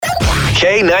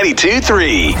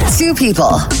K92-3. Two people,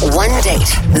 one date,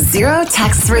 zero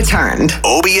texts returned.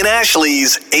 Obie and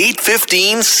Ashley's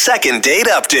 8:15 second date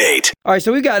update. All right,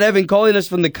 so we got Evan calling us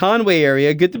from the Conway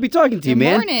area. Good to be talking to you,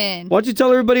 man. Good morning. Why don't you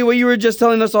tell everybody what you were just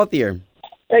telling us off the air?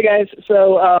 Hey guys,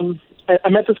 so I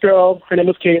met this girl. Her name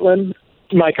was Kaitlyn.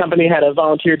 My company had a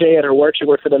volunteer day at her work. She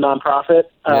worked for the nonprofit.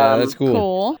 Yeah, that's cool.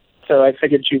 Cool. So I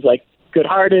figured she was like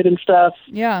good-hearted and stuff.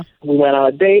 Yeah. We went on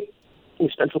a date. We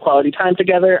spent some quality time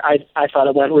together. I thought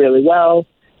it went really well.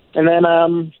 And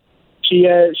then she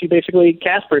basically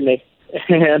Caspered me.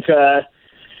 And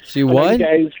She what?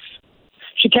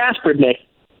 She Caspered me.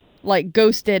 Like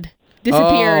ghosted.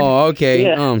 Disappeared. Oh, okay.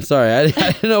 Yeah. Oh, I'm sorry. I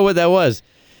didn't know what that was.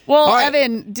 Well, All right.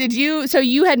 Evan, so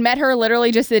you had met her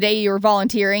literally just the day you were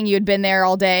volunteering. You had been there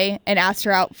all day and asked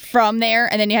her out from there,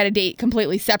 and then you had a date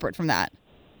completely separate from that.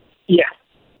 Yeah.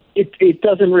 It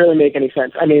doesn't really make any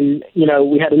sense. I mean,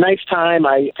 we had a nice time.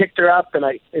 I picked her up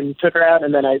and took her out,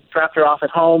 and then I dropped her off at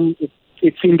home.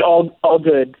 It seemed all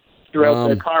good throughout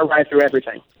the car ride, through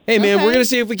everything. Hey, man, Okay. we're going to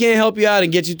see if we can't help you out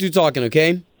and get you two talking,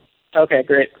 okay? Okay,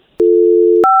 great.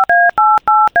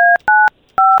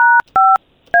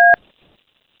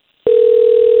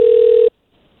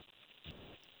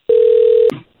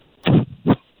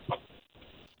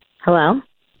 Hello?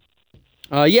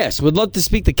 Yes, would love to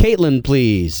speak to Kaitlyn,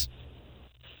 please.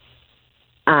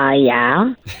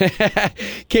 Yeah.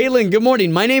 Kaitlyn, good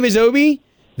morning. My name is Obie.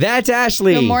 That's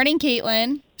Ashley. Good morning,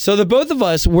 Kaitlyn. So the both of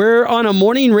us, we're on a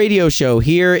morning radio show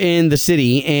here in the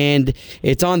city, and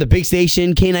it's on the big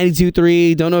station,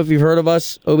 K92.3. Don't know if you've heard of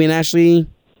us, Obie and Ashley.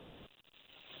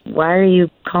 Why are you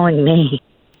calling me?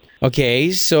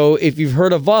 Okay, so if you've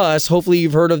heard of us, hopefully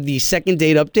you've heard of the second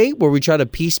date update where we try to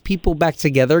piece people back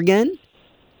together again.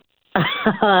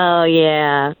 Oh,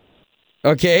 yeah.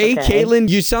 Okay, Okay. Kaitlyn,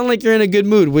 you sound like you're in a good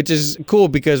mood, which is cool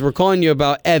because we're calling you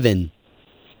about Evan.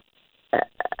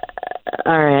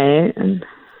 All right.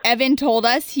 Evan told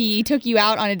us he took you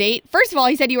out on a date. First of all,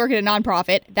 he said you work at a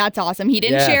nonprofit. That's awesome. He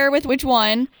didn't Yeah. share with which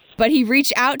one, but he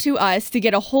reached out to us to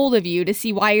get a hold of you to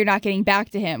see why you're not getting back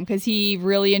to him because he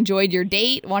really enjoyed your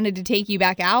date, wanted to take you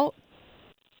back out.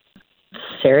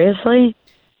 Seriously?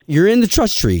 You're in the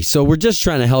trust tree, so we're just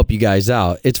trying to help you guys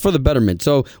out. It's for the betterment.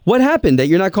 So what happened that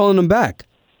you're not calling him back?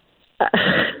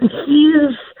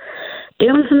 He's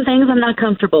doing some things I'm not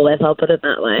comfortable with, I'll put it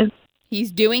that way.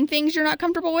 He's doing things you're not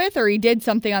comfortable with, or he did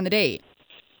something on the date?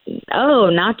 Oh,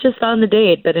 not just on the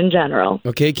date, but in general.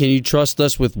 Okay, can you trust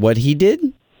us with what he did?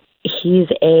 He's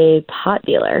a pot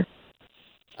dealer.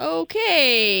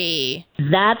 Okay.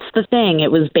 That's the thing.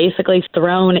 It was basically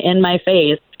thrown in my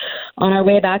face. On our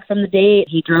way back from the date,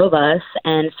 he drove us,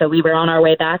 and so we were on our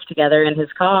way back together in his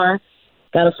car.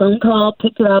 Got a phone call,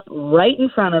 picked it up right in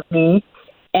front of me,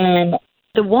 and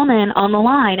the woman on the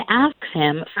line asks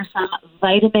him for some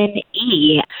vitamin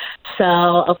E. So,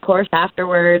 of course,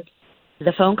 afterwards,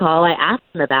 the phone call, I asked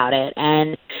him about it,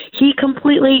 and he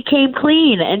completely came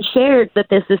clean and shared that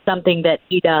this is something that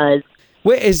he does.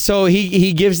 Wait, so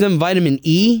he gives them vitamin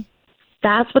E?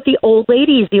 That's what the old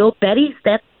ladies, the old Bettys,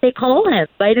 that they call him,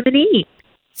 vitamin E.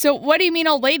 So what do you mean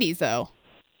old ladies, though?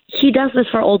 He does this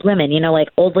for old women, like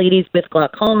old ladies with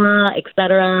glaucoma,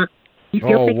 etc. He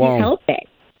feels like wow. he's helping.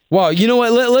 Wow, you know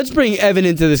what? Let's bring Evan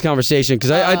into this conversation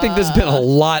because I think there's been a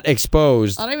lot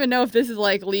exposed. I don't even know if this is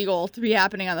legal to be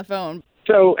happening on the phone.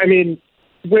 So, I mean,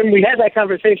 when we had that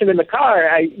conversation in the car,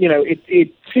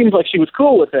 it seemed like she was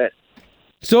cool with it.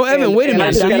 So, Evan, wait a and I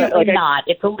minute. just So gotta- you, Not.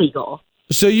 It's illegal.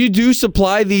 so you do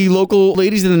supply the local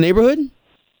ladies in the neighborhood?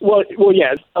 Well,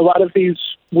 yes. A lot of these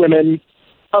women,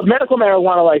 a medical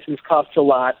marijuana license costs a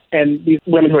lot, and these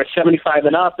women who are 75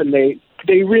 and up, and they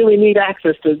really need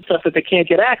access to stuff that they can't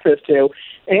get access to,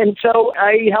 and so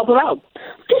I help them out.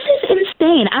 This is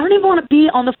insane. I don't even want to be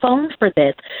on the phone for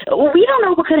this. We don't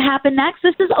know what could happen next.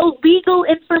 This is illegal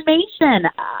information.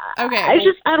 Okay.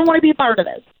 I don't want to be a part of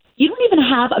this. You don't even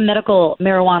have a medical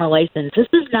marijuana license. This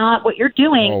is not what you're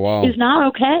doing. Oh, wow. Is not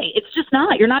okay. It's just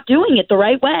not. You're not doing it the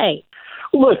right way.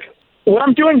 Look, what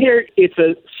I'm doing here, it's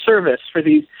a service for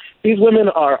these women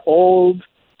are old.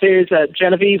 There's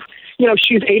Genevieve.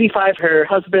 She's 85. Her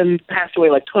husband passed away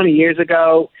 20 years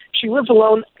ago. She lives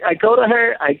alone. I go to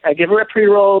her. I give her a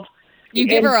pre-rolled. You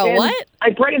give her a what? I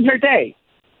brighten her day.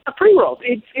 A pre-rolled.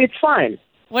 It's fine.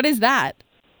 What is that?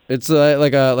 It's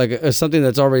like something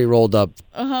that's already rolled up.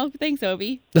 Uh-huh. Thanks,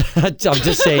 Obie. I'm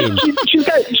just saying.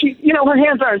 Her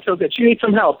hands aren't so good. She needs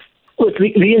some help. Look,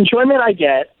 the enjoyment I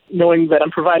get knowing that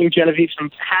I'm providing Genevieve some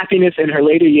happiness in her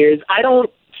later years, I don't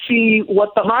see what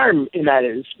the harm in that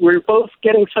is. We're both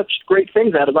getting such great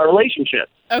things out of our relationship.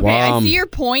 Okay, Wow. I see your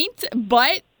point,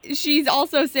 but she's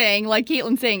also saying, like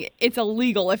Kaitlyn's saying, it's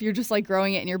illegal if you're just like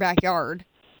growing it in your backyard.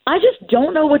 I just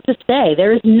don't know what to say.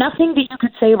 There is nothing that you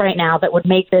could say right now that would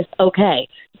make this okay.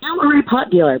 You are a pot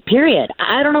dealer, period.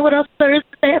 I don't know what else there is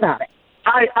to say about it.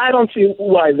 I don't see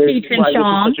why this is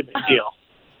such a big deal.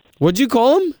 What'd you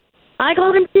call him? I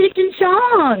called him Cheech and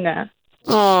Chong.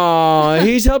 Aw,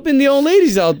 he's helping the old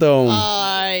ladies out, though.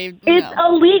 It's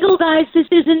illegal, guys. This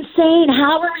is insane.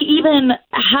 How are we even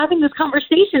having this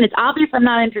conversation? It's obvious I'm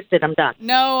not interested. I'm done.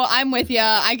 No, I'm with you.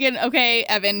 Okay,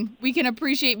 Evan, we can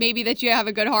appreciate maybe that you have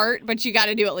a good heart, but you got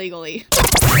to do it legally.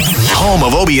 Home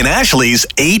of Obie and Ashley's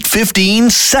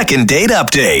 8:15 second date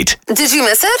update. Did you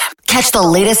miss it? Catch the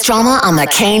latest drama on the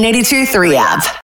K82-3 app.